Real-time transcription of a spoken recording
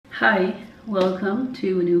Hi, welcome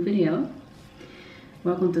to a new video.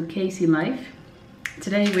 Welcome to Casey Life.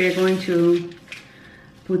 Today we are going to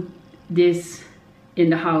put this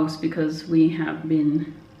in the house because we have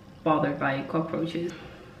been bothered by cockroaches.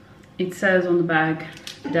 It says on the bag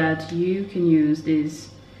that you can use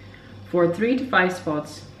this for 3 to 5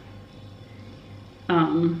 spots.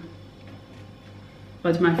 But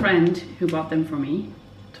my friend who bought them for me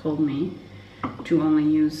told me to only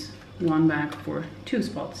use one bag for 2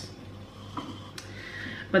 spots.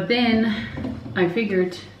 But then I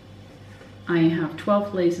figured I have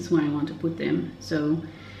 12 places where I want to put them, so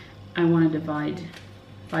I want to divide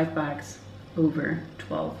 5 bags over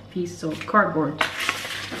 12 pieces of cardboard.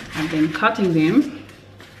 I've been cutting them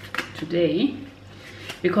today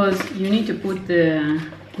because you need to put the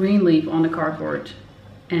green leaf on the cardboard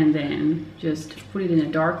and then just put it in a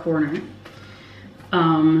dark corner.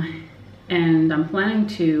 And I'm planning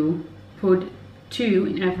to put 2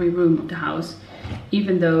 in every room of the house,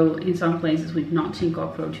 even though in some places we've not seen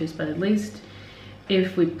cockroaches, but at least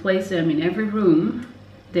if we place them in every room,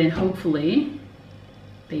 then hopefully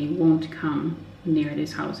they won't come near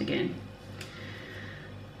this house again.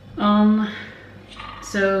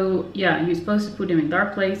 So yeah, you're supposed to put them in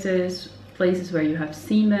dark places where you have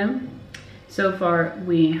seen them. So far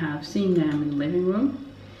we have seen them in the living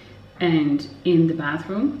room and in the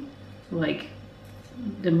bathroom, like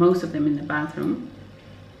the most of them in the bathroom,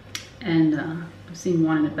 and I've seen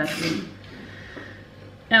one in the bedroom.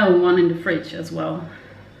 Oh, one in the fridge as well.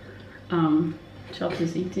 Chops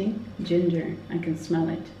is eating ginger. I can smell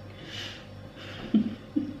it.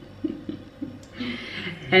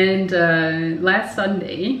 And last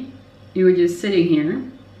Sunday we were just sitting here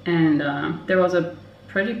and there was a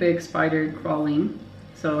pretty big spider crawling,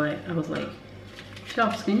 so I was like,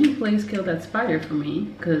 Chops, can you please kill that spider for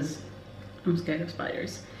me, because I'm scared of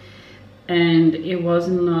spiders. And it was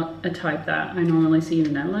not a type that I normally see in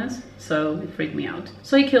the Netherlands, so it freaked me out.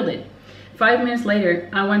 So he killed it. 5 minutes later,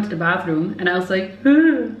 I went to the bathroom and I was like,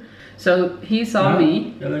 ah. So he saw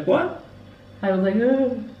me. You're like, what? I was like,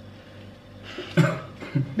 ah.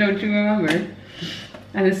 Don't you remember?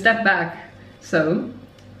 And I stepped back. So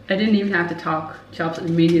I didn't even have to talk. Chops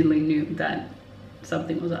immediately knew that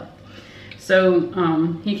something was up. So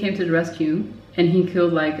he came to the rescue and he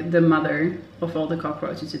killed like the mother of all the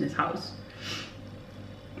cockroaches in his house.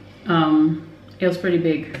 It was pretty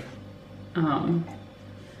big.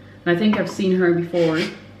 I think I've seen her before,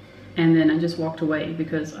 and then I just walked away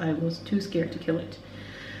because I was too scared to kill it.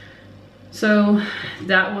 So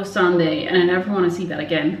that was Sunday, and I never want to see that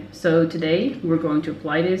again. So today we're going to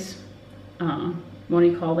apply this, what do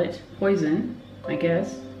you call it? Poison, I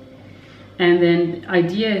guess. And then the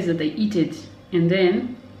idea is that they eat it, and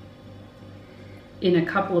then in a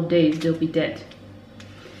couple of days they'll be dead.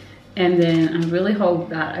 And then I really hope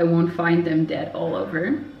that I won't find them dead all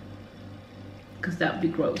over, because that would be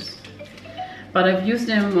gross. But I've used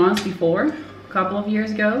them once before, a couple of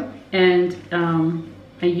years ago, and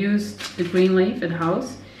I used the green leaf at the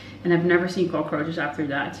house, and I've never seen cockroaches after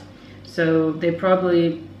that. So they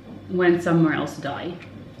probably went somewhere else to die,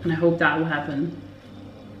 and I hope that will happen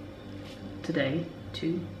today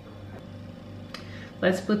too.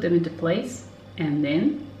 Let's put them into place, and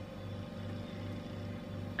then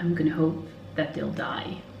I'm gonna hope that they'll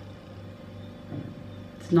die.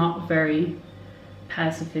 It's not very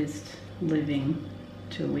pacifist living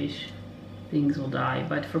to wish things will die,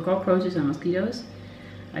 but for cockroaches and mosquitoes,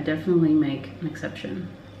 I definitely make an exception.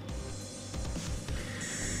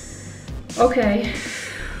 Okay,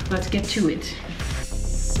 let's get to it.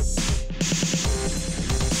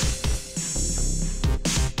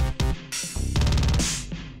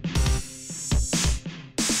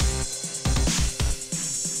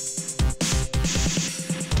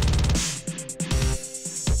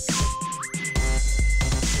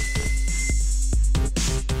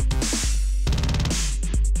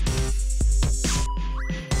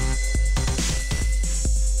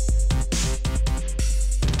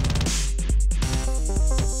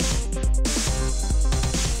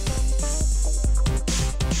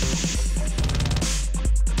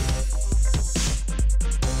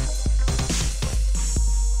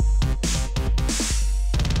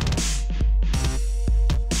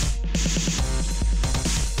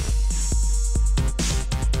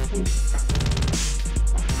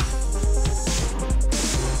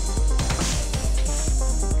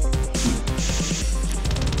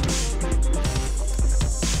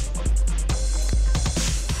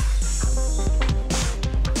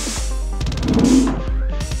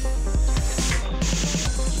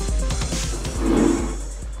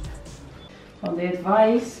 Well, they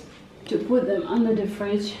advise to put them under the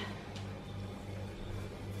fridge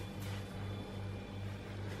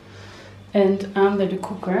and under the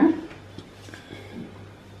cooker,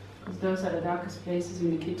 because those are the darkest places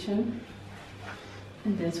in the kitchen,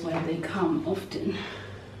 and that's where they come often.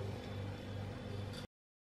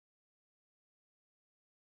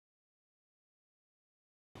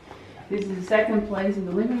 This is the second place in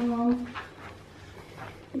the living room,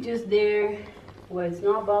 just there where it's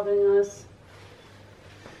not bothering us.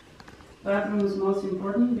 Bathroom is most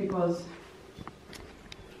important because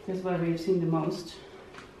that's where we've seen the most.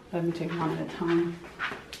 Let me take one at a time.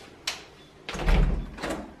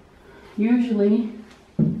 Usually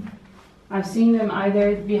I've seen them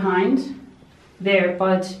either behind there,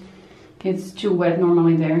 but it's too wet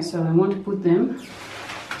normally there, so I want to put them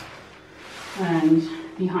and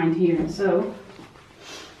behind here. So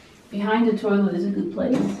behind the toilet is a good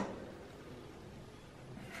place.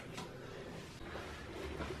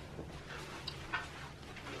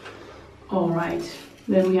 All right,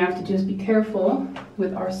 then we have to just be careful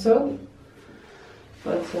with our soap,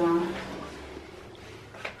 but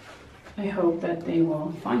I hope that they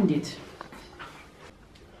will find it.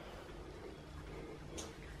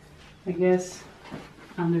 I guess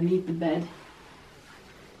underneath the bed.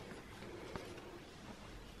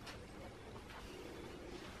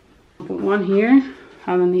 Put one here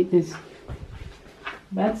underneath this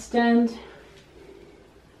bedstand,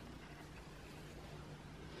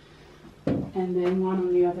 and then one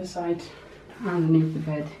on the other side underneath the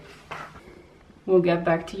bed. We'll get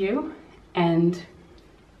back to you and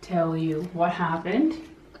tell you what happened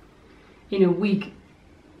in a week.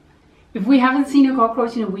 If we haven't seen a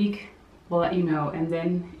cockroach in a week, we'll let you know, and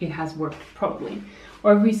then it has worked probably.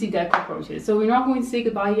 Or if we see dead cockroaches. So we're not going to say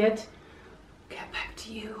goodbye yet. Get back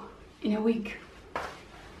to you in a week.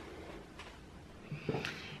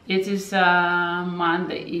 It is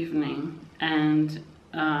Monday evening, and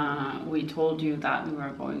we told you that we were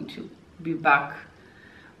going to be back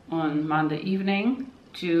on Monday evening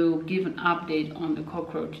to give an update on the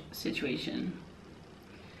cockroach situation.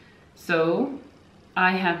 So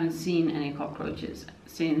I haven't seen any cockroaches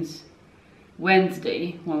since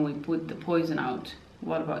Wednesday when we put the poison out.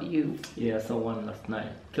 What about you? Yeah, I saw one last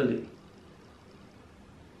night. Killed it.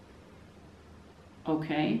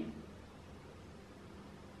 Okay.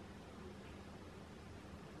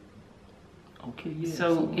 Okay, yeah.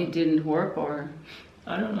 So it didn't work, or?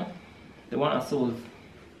 I don't know. The one I saw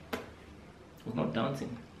was not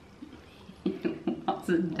dancing.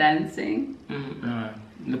 Wasn't dancing? No,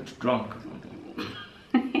 looked drunk or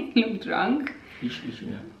something. Looked drunk?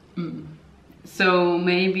 Yeah. So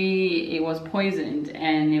maybe it was poisoned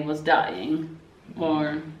and it was dying,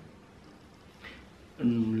 or?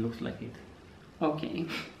 Looks like it. Okay.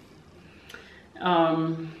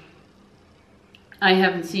 I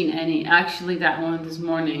haven't seen any. Actually, that one this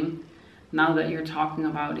morning, now that you're talking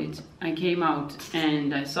about it, I came out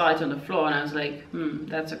and I saw it on the floor and I was like,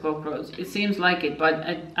 that's a cockroach. It seems like it, but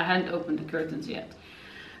I hadn't opened the curtains yet.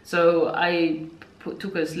 So I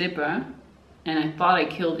took a slipper and I thought I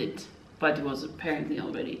killed it, but it was apparently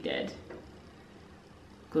already dead.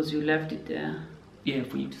 Because you left it there. Yeah,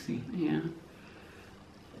 for you to see. Yeah.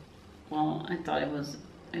 Well, I thought it was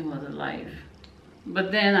alive.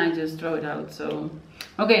 But then I just throw it out, so...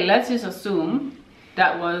 Okay, let's just assume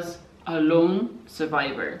that was a lone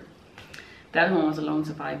survivor. That one was a lone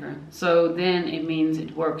survivor. So then it means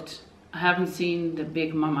it worked. I haven't seen the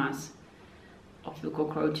big mamas of the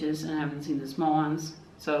cockroaches and I haven't seen the small ones.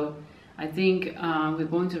 So I think we're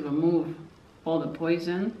going to remove all the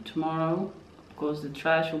poison tomorrow. Of course, the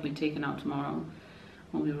trash will be taken out tomorrow.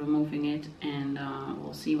 We'll be removing it and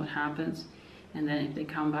we'll see what happens. And then if they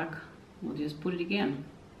come back, we'll just put it again.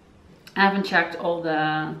 I haven't checked all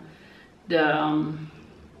the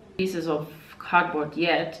pieces of cardboard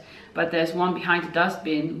yet, but there's one behind the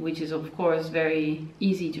dustbin, which is of course very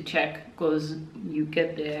easy to check because you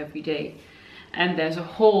get there every day. And there's a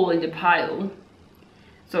hole in the pile.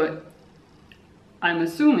 So I'm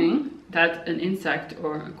assuming that an insect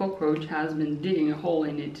or a cockroach has been digging a hole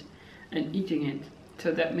in it and eating it.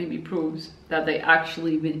 So that maybe proves that they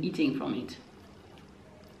actually been eating from it.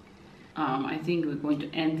 I think we're going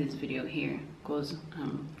to end this video here because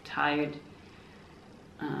I'm tired.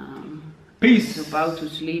 Peace. He's about to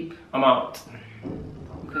sleep. I'm out.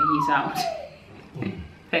 Okay, he's out.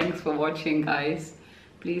 Thanks for watching, guys.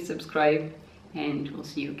 Please subscribe and we'll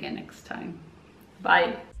see you again next time.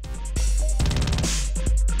 Bye.